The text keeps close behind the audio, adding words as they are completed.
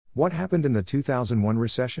What happened in the 2001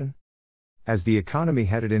 recession? As the economy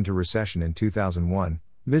headed into recession in 2001,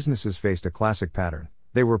 businesses faced a classic pattern.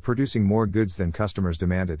 They were producing more goods than customers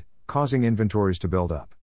demanded, causing inventories to build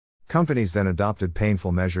up. Companies then adopted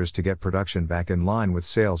painful measures to get production back in line with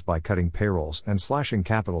sales by cutting payrolls and slashing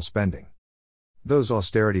capital spending. Those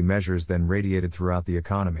austerity measures then radiated throughout the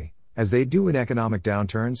economy, as they do in economic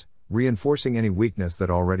downturns, reinforcing any weakness that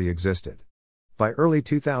already existed. By early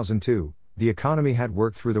 2002, the economy had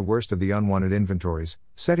worked through the worst of the unwanted inventories,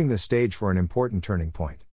 setting the stage for an important turning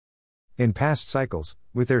point. In past cycles,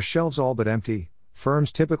 with their shelves all but empty,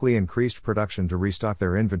 firms typically increased production to restock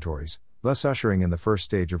their inventories, thus ushering in the first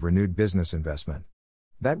stage of renewed business investment.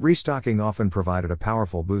 That restocking often provided a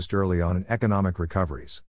powerful boost early on in economic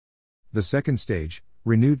recoveries. The second stage,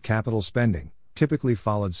 renewed capital spending, typically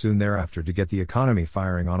followed soon thereafter to get the economy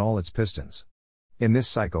firing on all its pistons. In this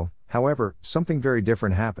cycle, however, something very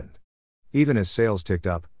different happened. Even as sales ticked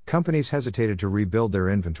up, companies hesitated to rebuild their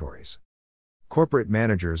inventories. Corporate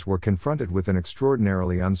managers were confronted with an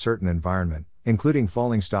extraordinarily uncertain environment, including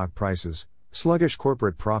falling stock prices, sluggish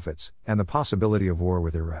corporate profits, and the possibility of war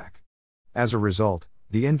with Iraq. As a result,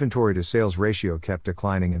 the inventory-to-sales ratio kept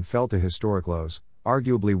declining and fell to historic lows,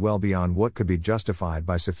 arguably well beyond what could be justified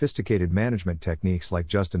by sophisticated management techniques like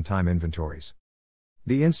just-in-time inventories.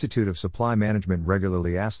 The Institute of Supply Management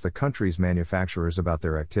regularly asks the country's manufacturers about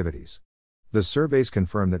their activities. The surveys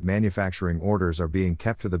confirm that manufacturing orders are being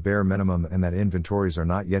kept to the bare minimum and that inventories are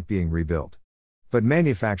not yet being rebuilt. But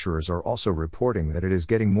manufacturers are also reporting that it is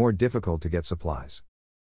getting more difficult to get supplies.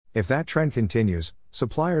 If that trend continues,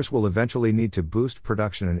 suppliers will eventually need to boost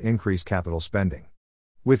production and increase capital spending.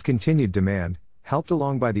 With continued demand, helped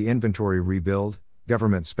along by the inventory rebuild,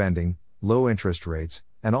 government spending, low interest rates,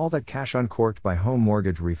 and all that cash uncorked by home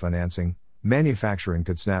mortgage refinancing, manufacturing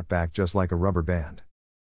could snap back just like a rubber band.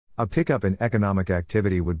 A pickup in economic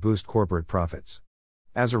activity would boost corporate profits.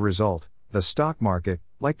 As a result, the stock market,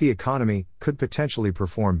 like the economy, could potentially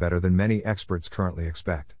perform better than many experts currently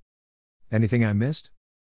expect. Anything I missed?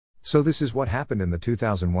 So this is what happened in the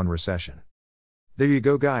 2001 recession. There you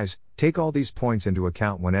go, guys, take all these points into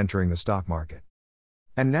account when entering the stock market.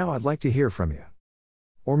 And now I'd like to hear from you.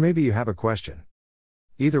 Or maybe you have a question.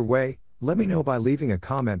 Either way, let me know by leaving a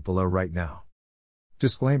comment below right now.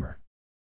 Disclaimer.